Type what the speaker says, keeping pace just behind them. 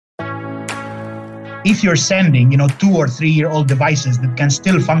if you're sending, 2 or 3 year old devices that can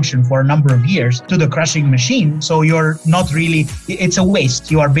still function for a number of years to the crushing machine, so you're not really, it's a waste.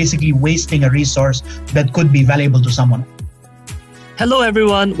 You are basically wasting a resource that could be valuable to someone. Hello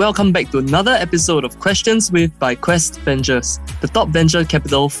everyone, welcome back to another episode of Questions With by Quest Ventures, the top venture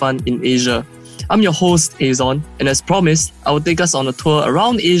capital fund in Asia. I'm your host, Azon, and as promised, I will take us on a tour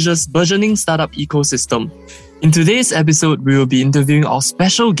around Asia's burgeoning startup ecosystem. In today's episode, we will be interviewing our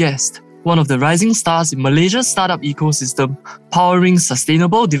special guest, one of the rising stars in Malaysia's startup ecosystem, powering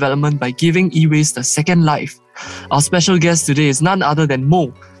sustainable development by giving e-waste a second life. Our special guest today is none other than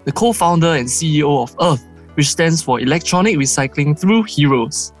Mo, the co-founder and CEO of Earth, which stands for Electronic Recycling Through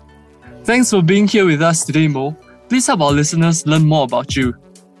Heroes. Thanks for being here with us today, Mo. Please help our listeners learn more about you.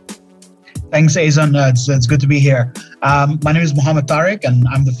 Thanks, Azon. It's good to be here. My name is Mohammed Tariq, and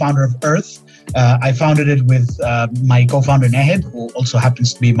I'm the founder of Earth. I founded it with my co-founder Nahed, who also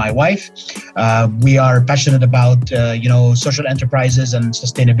happens to be my wife. We are passionate about social enterprises and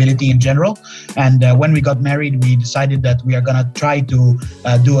sustainability in general. And when we got married, we decided that we are going to try to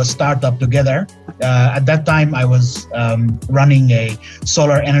do a startup together. At that time, I was running a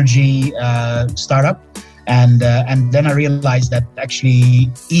solar energy startup. And then I realized that actually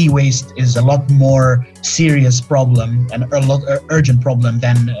e-waste is a lot more serious problem and a lot urgent problem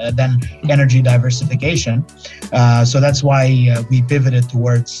than energy diversification. So that's why we pivoted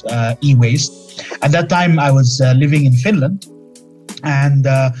towards e-waste. At that time, I was living in Finland. And,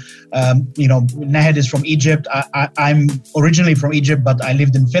 Nahed is from Egypt. I'm originally from Egypt, but I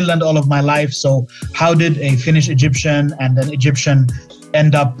lived in Finland all of my life. So how did a Finnish Egyptian and an Egyptian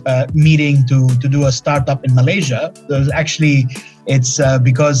end up meeting to do a startup in Malaysia? It's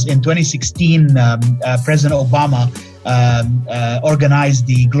because in 2016, President Obama organized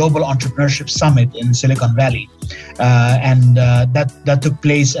the Global Entrepreneurship Summit in Silicon Valley. And that took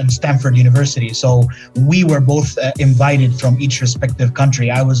place in Stanford University. So we were both invited from each respective country.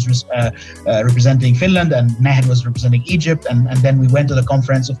 I was representing Finland and Nahed was representing Egypt. And then we went to the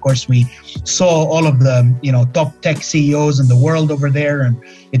conference. Of course, we saw all of the top tech CEOs in the world over there. And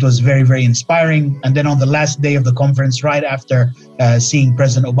it was very, very inspiring. And then on the last day of the conference, right after seeing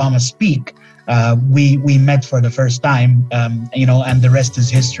President Obama speak, we met for the first time, and the rest is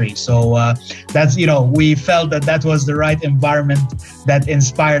history. So that's, we felt that was the right environment that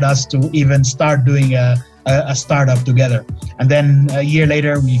inspired us to even start doing a startup together. And then a year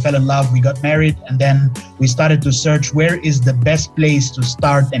later, we fell in love, we got married, and then we started to search where is the best place to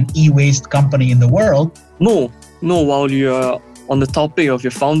start an e-waste company in the world. No, while you're on the topic of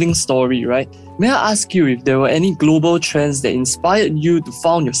your founding story, right? May I ask you if there were any global trends that inspired you to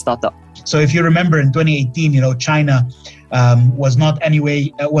found your startup? So if you remember in 2018, China was not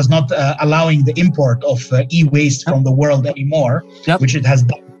allowing the import of e-waste from the world anymore, which it has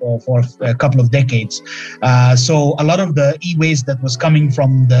done for a couple of decades. So a lot of the e-waste that was coming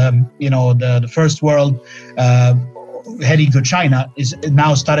from the first world heading to China is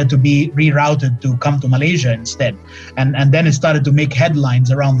now started to be rerouted to come to Malaysia instead. And then it started to make headlines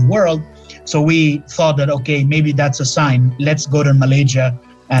around the world. So we thought that, okay, maybe that's a sign. Let's go to Malaysia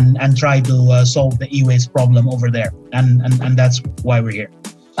and try to solve the e-waste problem over there. And that's why we're here.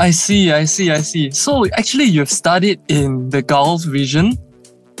 I see. So actually you've studied in the Gulf region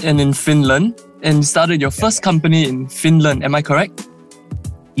and in Finland and started your first company in Finland. Am I correct?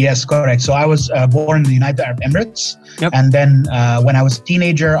 Yes, correct. So I was born in the United Arab Emirates. Yep. And then when I was a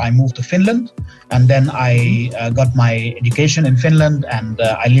teenager, I moved to Finland. And then I got my education in Finland and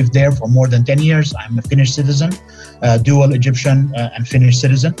I lived there for more than 10 years. I'm a Finnish citizen, dual Egyptian and Finnish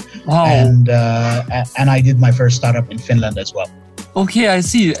citizen. Wow. And I did my first startup in Finland as well. Okay, I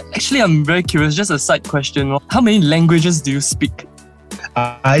see. Actually, I'm very curious. Just a side question. How many languages do you speak?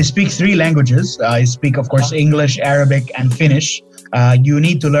 I speak 3 languages. I speak, of course, English, Arabic, and Finnish. You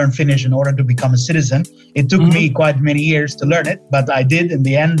need to learn Finnish in order to become a citizen. It took me quite many years to learn it, but I did in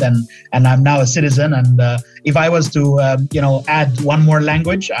the end, and I'm now a citizen. And if I was to, add one more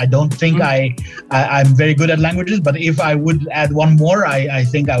language, I don't think I'm very good at languages. But if I would add one more, I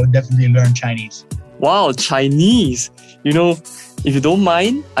think I would definitely learn Chinese. Wow, Chinese! If you don't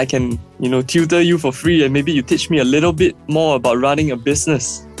mind, I can, tutor you for free, and maybe you teach me a little bit more about running a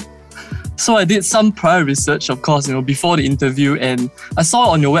business. So I did some prior research, of course, before the interview, and I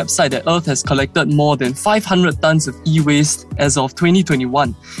saw on your website that Earth has collected more than 500 tons of e-waste as of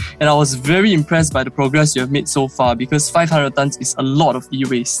 2021. And I was very impressed by the progress you have made so far because 500 tons is a lot of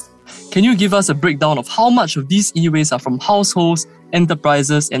e-waste. Can you give us a breakdown of how much of these e-waste are from households,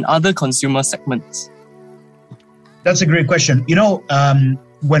 enterprises, and other consumer segments? That's a great question.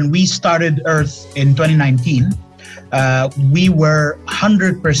 When we started Earth in 2019, we were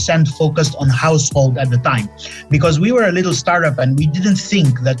 100% focused on household at the time, because we were a little startup and we didn't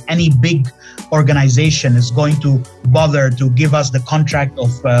think that any big organization is going to bother to give us the contract of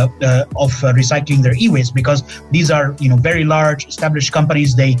recycling their e-waste, because these are very large established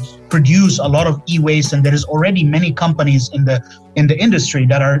companies. They produce a lot of e-waste, and there is already many companies in the industry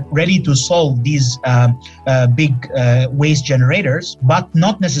that are ready to solve these big waste generators, but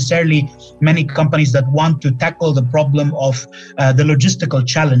not necessarily many companies that want to tackle the problem of the logistical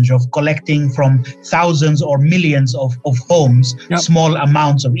challenge of collecting from thousands or millions of homes small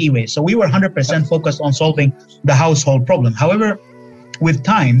amounts of e-waste. So we were 100% focused on solving the household problem. However, with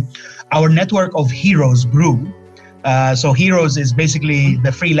time, our network of heroes grew. So heroes is basically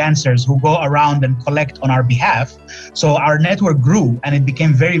the freelancers who go around and collect on our behalf. So our network grew and it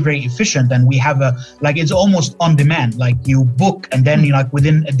became very, very efficient. And we have it's almost on demand. Like you book and then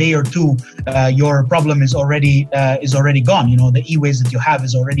within a day or two, your problem is already gone. The e-waste that you have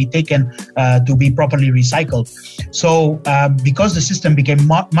is already taken to be properly recycled. So because the system became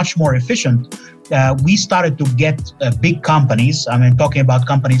much more efficient, we started to get big companies. I mean, talking about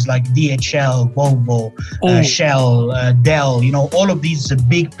companies like DHL, Volvo, Shell, Dell, all of these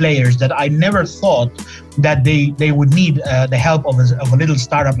big players that I never thought that they would need the help of a little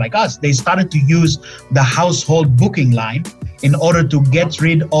startup like us. They started to use the household booking line in order to get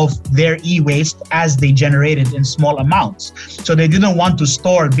rid of their e-waste as they generate it in small amounts. So they didn't want to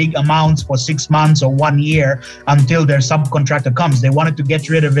store big amounts for 6 months or 1 year until their subcontractor comes. They wanted to get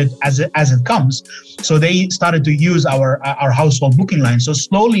rid of it as it comes. So they started to use our household booking line. So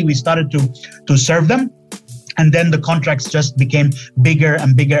slowly we started to serve them. And then the contracts just became bigger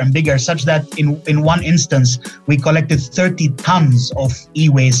and bigger and bigger, such that in one instance, we collected 30 tons of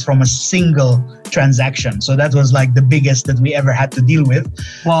e-waste from a single transaction. So that was like the biggest that we ever had to deal with.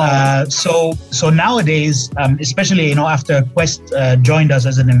 Wow. So nowadays, especially after Quest joined us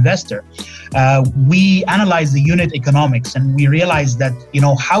as an investor, we analyzed the unit economics and we realized that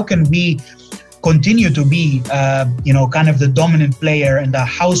how can we continue to be kind of the dominant player in the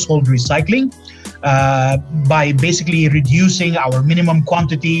household recycling. By basically reducing our minimum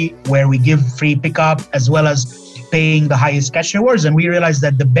quantity where we give free pickup, as well as paying the highest cash rewards. And we realized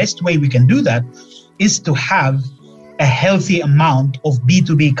that the best way we can do that is to have a healthy amount of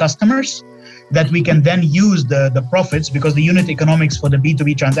B2B customers that we can then use the profits, because the unit economics for the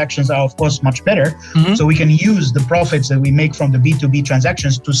B2B transactions are, of course, much better. Mm-hmm. So we can use the profits that we make from the B2B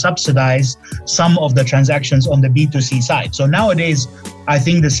transactions to subsidize some of the transactions on the B2C side. So nowadays, I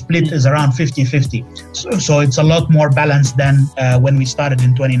think the split is around 50-50. So it's a lot more balanced than when we started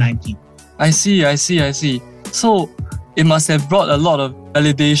in 2019. I see. So it must have brought a lot of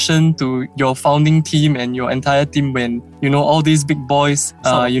validation to your founding team and your entire team when, all these big boys,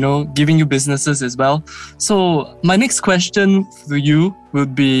 giving you businesses as well. So my next question to you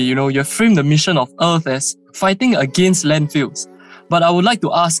would be, you framed the mission of Earth as fighting against landfills. But I would like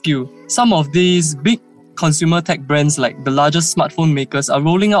to ask you, some of these big consumer tech brands like the largest smartphone makers are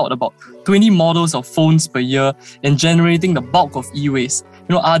rolling out about 20 models of phones per year and generating the bulk of e-waste.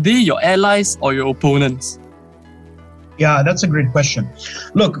 Are they your allies or your opponents? Yeah, that's a great question.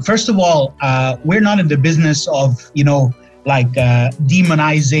 Look, first of all, we're not in the business of,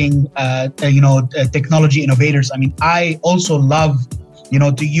 demonizing, technology innovators. I mean, I also love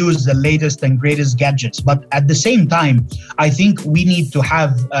to use the latest and greatest gadgets. But at the same time, I think we need to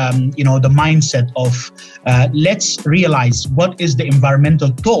have, the mindset of let's realize what is the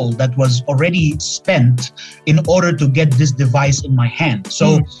environmental toll that was already spent in order to get this device in my hand.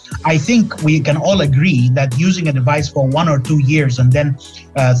 So I think we can all agree that using a device for 1 or 2 years and then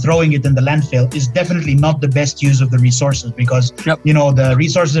throwing it in the landfill is definitely not the best use of the resources, because, the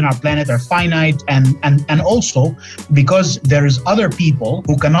resources in our planet are finite, and also because there is other people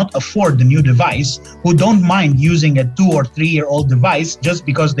who cannot afford the new device, who don't mind using a 2 or 3 year old device just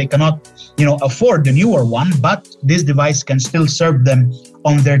because they cannot, afford the newer one, but this device can still serve them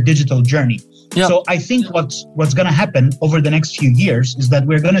on their digital journey. Yep. So I think what's going to happen over the next few years is that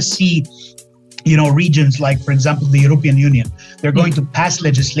we're going to see regions like, for example, the European Union, they're going to pass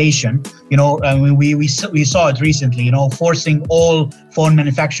legislation. We saw it recently, forcing all phone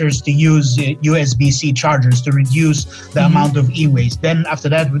manufacturers to use USB-C chargers to reduce the amount of e-waste. Then after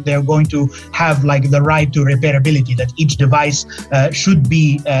that, they're going to have the right to repairability, that each device should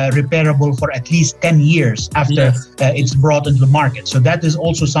be repairable for at least 10 years after it's brought into the market. So that is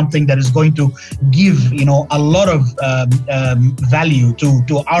also something that is going to give, a lot of value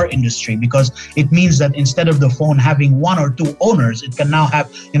to our industry, because it means that instead of the phone having 1 or 2 owners, it can now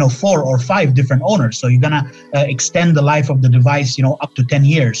have 4 or 5 different owners. So you're gonna extend the life of the device up to 10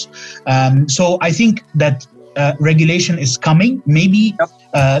 years. So I think that regulation is coming. Maybe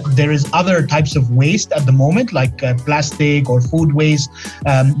there is other types of waste at the moment, like plastic or food waste,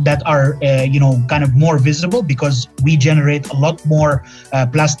 that are kind of more visible, because we generate a lot more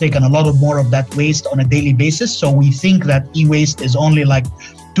plastic and a lot more of that waste on a daily basis. So we think that e-waste is only like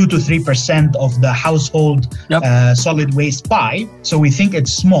 2 to 3% of the household solid waste pie. So we think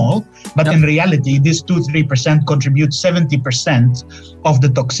it's small, but in reality, this 2-3% contributes 70% of the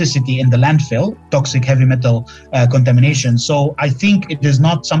toxicity in the landfill, toxic heavy metal contamination. So I think it is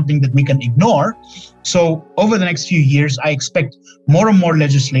not something that we can ignore. So over the next few years, I expect more and more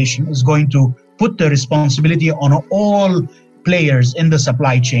legislation is going to put the responsibility on all players in the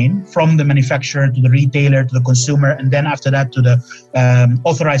supply chain, from the manufacturer to the retailer to the consumer, and then after that to the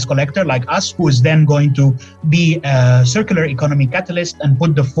authorized collector like us, who is then going to be a circular economy catalyst and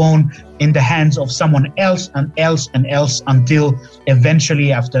put the phone in the hands of someone else and else and else, until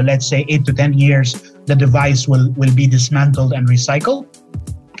eventually, after let's say 8 to 10 years, the device will be dismantled and recycled.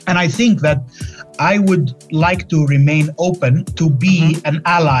 And I think that I would like to remain open to be an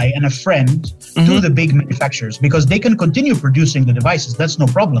ally and a friend to the big manufacturers, because they can continue producing the devices. That's no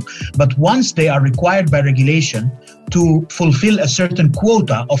problem. But once they are required by regulation to fulfill a certain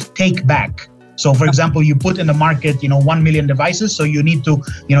quota of take back. So for example, you put in the market, 1 million devices. So you need to,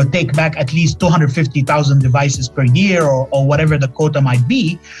 take back at least 250,000 devices per year, or whatever the quota might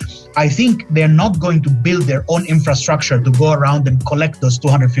be. I think they're not going to build their own infrastructure to go around and collect those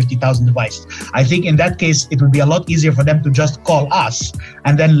 250,000 devices. I think in that case, it would be a lot easier for them to just call us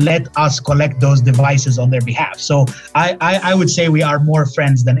and then let us collect those devices on their behalf. So I would say we are more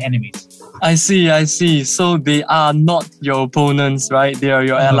friends than enemies. I see. So they are not your opponents, right? They are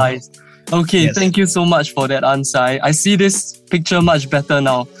your allies. Okay, yes. Thank you so much for that answer. I see this picture much better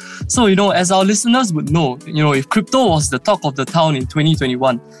now. So, as our listeners would know, if crypto was the talk of the town in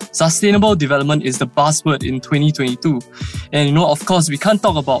 2021, sustainable development is the buzzword in 2022. And, of course, we can't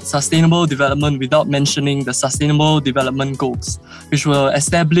talk about sustainable development without mentioning the Sustainable Development Goals, which were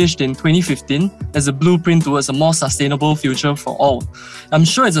established in 2015 as a blueprint towards a more sustainable future for all. I'm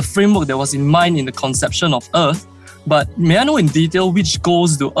sure it's a framework that was in mind in the conception of Earth, but may I know in detail which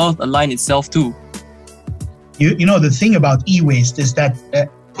goals do Earth align itself to? The thing about e-waste is that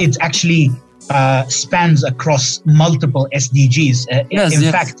it actually spans across multiple SDGs.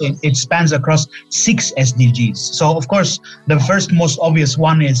 In fact, it spans across 6 SDGs. So, of course, the first most obvious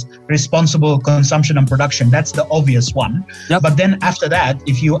one is responsible consumption and production. That's the obvious one. Yep. But then after that,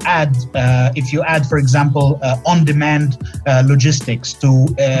 if you add, for example, on-demand logistics to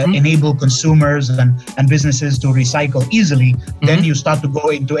enable consumers and businesses to recycle easily, then you start to go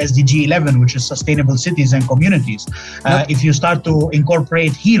into SDG 11, which is sustainable cities and communities. If you start to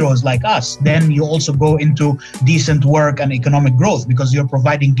incorporate heroes like us, then you also go into decent work and economic growth, because you're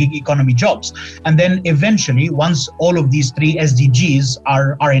providing gig economy jobs. And then eventually, once all of these 3 SDGs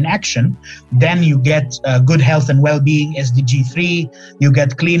are in action, then you get good health and well-being, SDG 3, you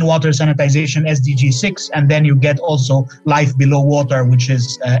get clean water sanitization, SDG 6, and then you get also life below water, which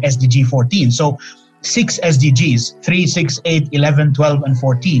is SDG 14. So 6 SDGs, 3, 6, 8, 11, 12, and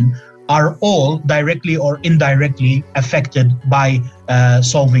 14, are all directly or indirectly affected by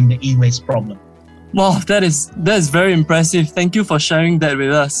solving the e-waste problem. Wow, that is very impressive. Thank you for sharing that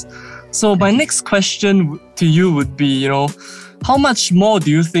with us. So my next question to you would be, how much more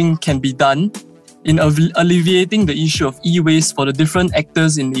do you think can be done in alleviating the issue of e-waste for the different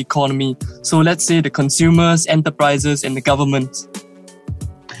actors in the economy? So let's say the consumers, enterprises, and the government.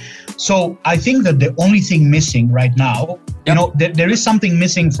 So I think that the only thing missing right now, there is something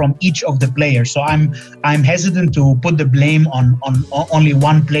missing from each of the players. So I'm hesitant to put the blame on only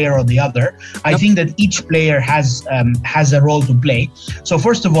one player or the other. I think that each player has a role to play. So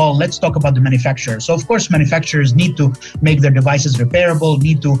first of all, let's talk about the manufacturers. So of course, manufacturers need to make their devices repairable,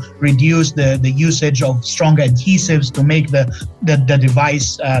 need to reduce the usage of stronger adhesives to make the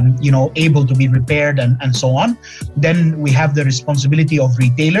device able to be repaired and so on. Then we have the responsibility of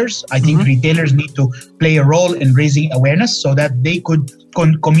retailers. I think retailers need to play a role in raising awareness, so that they could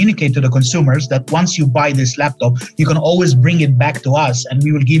communicate to the consumers that once you buy this laptop, you can always bring it back to us and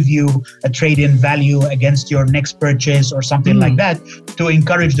we will give you a trade-in value against your next purchase or something like that, to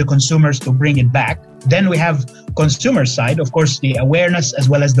encourage the consumers to bring it back. Then we have consumer side, of course, the awareness as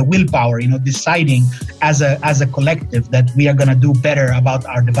well as the willpower, deciding as a collective that we are going to do better about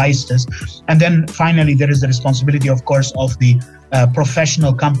our devices. And then finally, there is the responsibility, of course, of the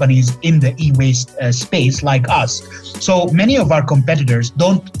professional companies in the e-waste space like us. So many of our competitors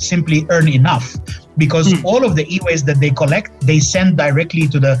don't simply earn enough, because all of the e-waste that they collect, they send directly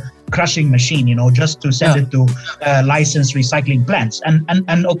to the crushing machine, just to send it to licensed recycling plants.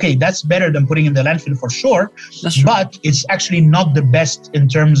 And okay, that's better than putting in the landfill for sure. That's true. But it's actually not the best in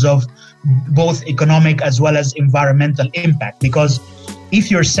terms of both economic as well as environmental impact, because if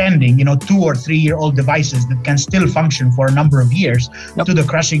you're sending, 2 or 3 year old devices that can still function for a number of years to the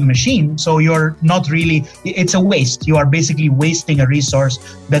crushing machine, so you're not really, it's a waste. You are basically wasting a resource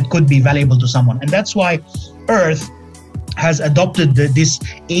that could be valuable to someone. And that's why Earth has adopted this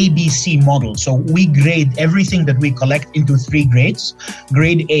ABC model. So we grade everything that we collect into 3 grades.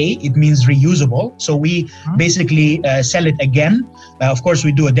 Grade A, it means reusable. So we basically sell it again. Of course,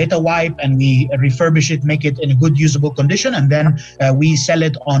 we do a data wipe and we refurbish it, make it in a good usable condition, and then we sell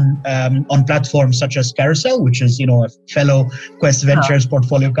it on platforms such as Carousel, which is a fellow Quest Ventures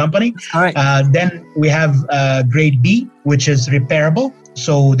portfolio company. All right. Then we have grade B, which is repairable.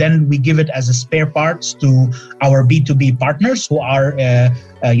 So then we give it as a spare parts to our B2B partners who are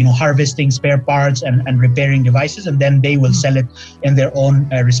harvesting spare parts and repairing devices, and then they will sell it in their own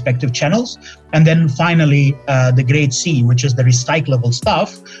respective channels. And then finally, the grade C, which is the recyclable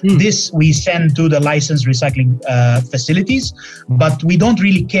stuff. This we send to the licensed recycling facilities, but we don't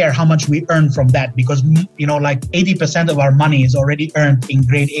really care how much we earn from that, because like 80% of our money is already earned in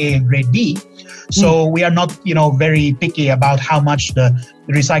grade A and grade B. So we are not very picky about how much the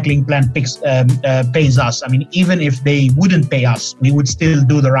recycling plant pays us. I mean, even if they wouldn't pay us, we would still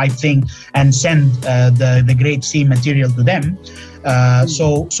do the right thing and send the grade C material to them.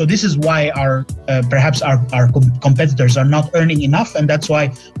 So this is why perhaps our competitors are not earning enough, and that's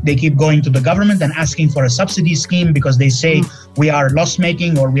why they keep going to the government and asking for a subsidy scheme, because they say we are loss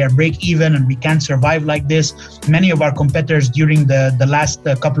making or we are break even and we can't survive like this. Many of our competitors during the last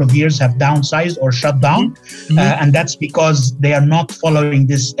couple of years have downsized or shut down, and that's because they are not following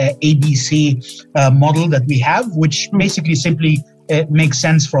this ABC model that we have, which basically simply makes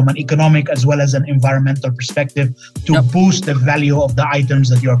sense from an economic as well as an environmental perspective to boost the value of the items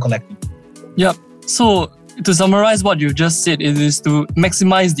that you're collecting. Yep. So to summarize what you just said, it is to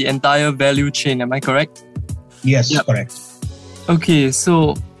maximize the entire value chain. Am I correct? Yes, correct. Okay,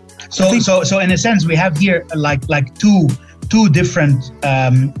 so in a sense, we have here like two different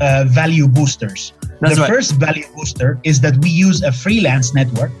value boosters. That's the right. first value booster is that we use a freelance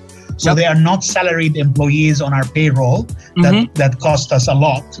network. So they are not salaried employees on our payroll that cost us a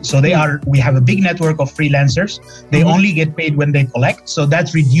lot. So we have a big network of freelancers. They only get paid when they collect. So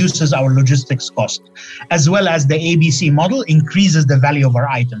that reduces our logistics cost, as well as the ABC model increases the value of our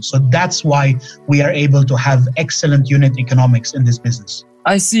items. So that's why we are able to have excellent unit economics in this business.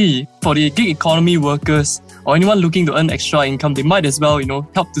 I see. For the gig economy workers or anyone looking to earn extra income, they might as well,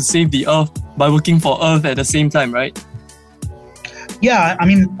 help to save the earth by working for Earth at the same time, right? Yeah, I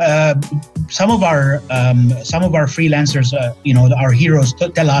mean, some of our freelancers, our heroes,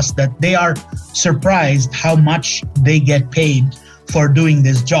 tell us that they are surprised how much they get paid for doing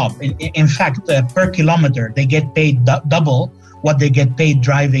this job. In fact, per kilometer, they get paid double what they get paid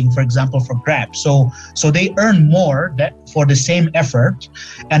driving, for example, for Grab. So they earn more for the same effort,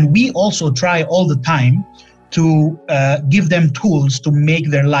 and we also try all the time to give them tools to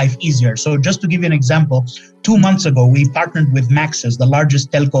make their life easier. So just to give you an example, 2 months ago, we partnered with Maxis, the largest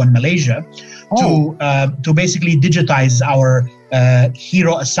telco in Malaysia, to basically digitize our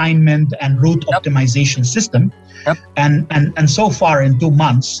hero assignment and route optimization system. Yep. And so far in 2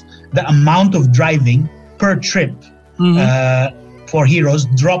 months, the amount of driving per trip for heroes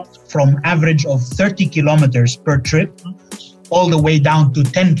dropped from average of 30 kilometers per trip all the way down to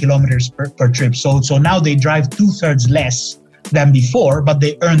 10 kilometers per trip. So now they drive 2/3 less than before, but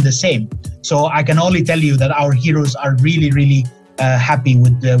they earn the same. So I can only tell you that our heroes are really, really happy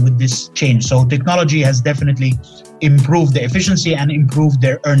with this change. So technology has definitely improved the efficiency and improved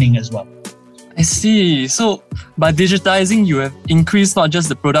their earning as well. I see. So by digitizing, you have increased not just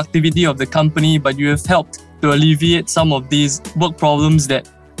the productivity of the company, but you have helped to alleviate some of these work problems that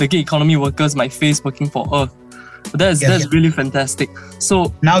the gig economy workers might face working for Earth. That's really fantastic.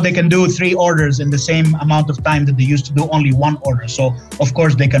 So now they can do 3 orders in the same amount of time that they used to do only 1 order. So of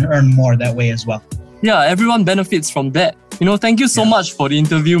course they can earn more that way as well. Yeah, everyone benefits from that. Thank you so much for the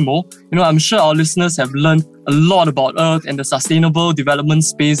interview, Mo. I'm sure our listeners have learned a lot about Earth and the sustainable development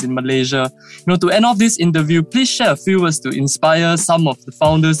space in Malaysia. To end off this interview, please share a few words to inspire some of the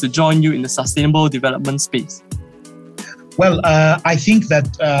founders to join you in the sustainable development space. Well, I think that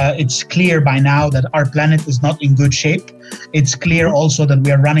it's clear by now that our planet is not in good shape. It's clear also that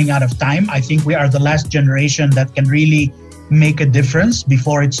we are running out of time. I think we are the last generation that can really make a difference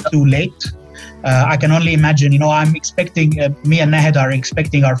before it's too late. I can only imagine, I'm expecting, me and Nahed are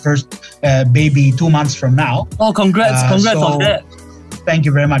expecting our first baby 2 months from now. Oh, congrats on that. Thank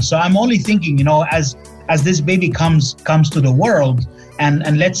you very much. So I'm only thinking, as this baby comes to the world,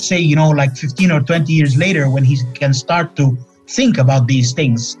 and let's say, like 15 or 20 years later, when he can start to think about these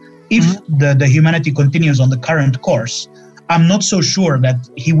things, if the humanity continues on the current course, I'm not so sure that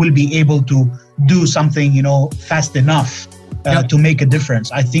he will be able to do something, fast enough to make a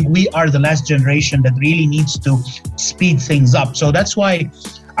difference. I think we are the last generation that really needs to speed things up. So that's why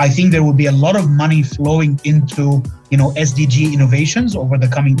I think there will be a lot of money flowing into, SDG innovations over the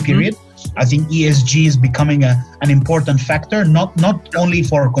coming period. I think ESG is becoming an important factor, not only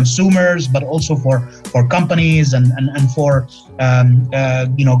for consumers, but also for companies and for,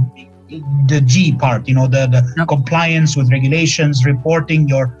 the G part, the compliance with regulations, reporting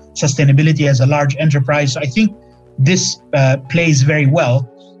your sustainability as a large enterprise. I think this plays very well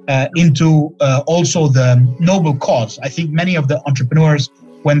into also the noble cause. I think many of the entrepreneurs,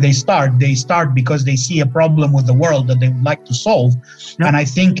 when they start because they see a problem with the world that they would like to solve. And I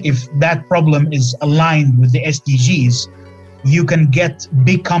think if that problem is aligned with the SDGs, you can get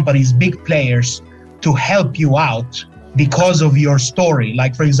big companies, big players to help you out because of your story.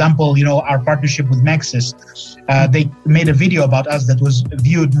 Like, for example, our partnership with Maxis, they made a video about us that was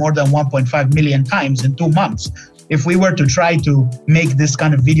viewed more than 1.5 million times in 2 months. If we were to try to make this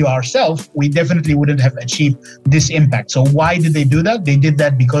kind of video ourselves, we definitely wouldn't have achieved this impact. So why did they do that? They did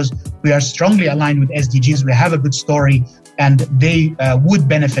that because we are strongly aligned with SDGs. We have a good story, and they would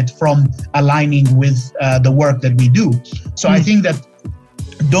benefit from aligning with the work that we do. So I think that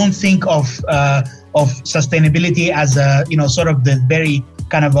don't think of sustainability as a, sort of the very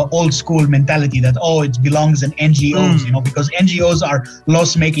kind of an old school mentality that, it belongs in NGOs, because NGOs are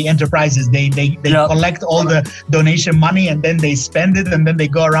loss-making enterprises. They collect all the donation money and then they spend it and then they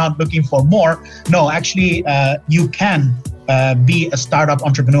go around looking for more. No, actually, you can be a startup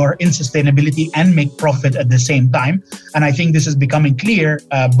entrepreneur in sustainability and make profit at the same time. And I think this is becoming clear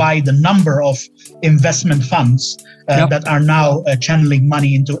by the number of investment funds that are now channeling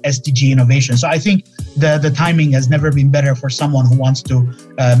money into SDG innovation. So I think the timing has never been better for someone who wants to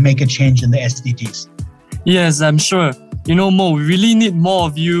make a change in the SDGs. Yes, I'm sure. Mo, we really need more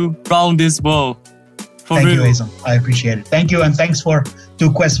of you around this world. Thank you, Azon. I appreciate it. Thank you. And thanks to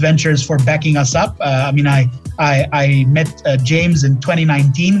Quest Ventures for backing us up. I met James in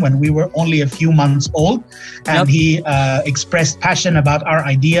 2019 when we were only a few months old, and he expressed passion about our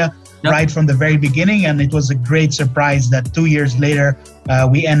idea right from the very beginning. And it was a great surprise that 2 years later,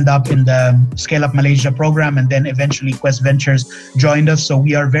 we end up in the Scale Up Malaysia program, and then eventually Quest Ventures joined us. So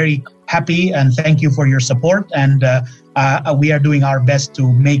we are very happy, and thank you for your support. And we are doing our best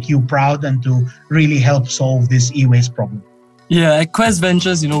to make you proud and to really help solve this e-waste problem. Yeah, at Quest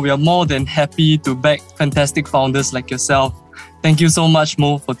Ventures, we are more than happy to back fantastic founders like yourself. Thank you so much,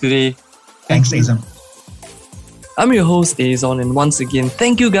 Mo, for today. Thanks, Azon. I'm your host, Azon, and once again,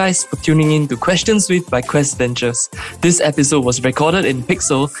 thank you guys for tuning in to Questions With by Quest Ventures. This episode was recorded in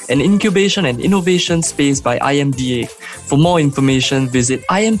Pixel, an incubation and innovation space by IMDA. For more information, visit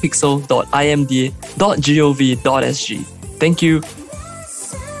impixel.imda.gov.sg. Thank you.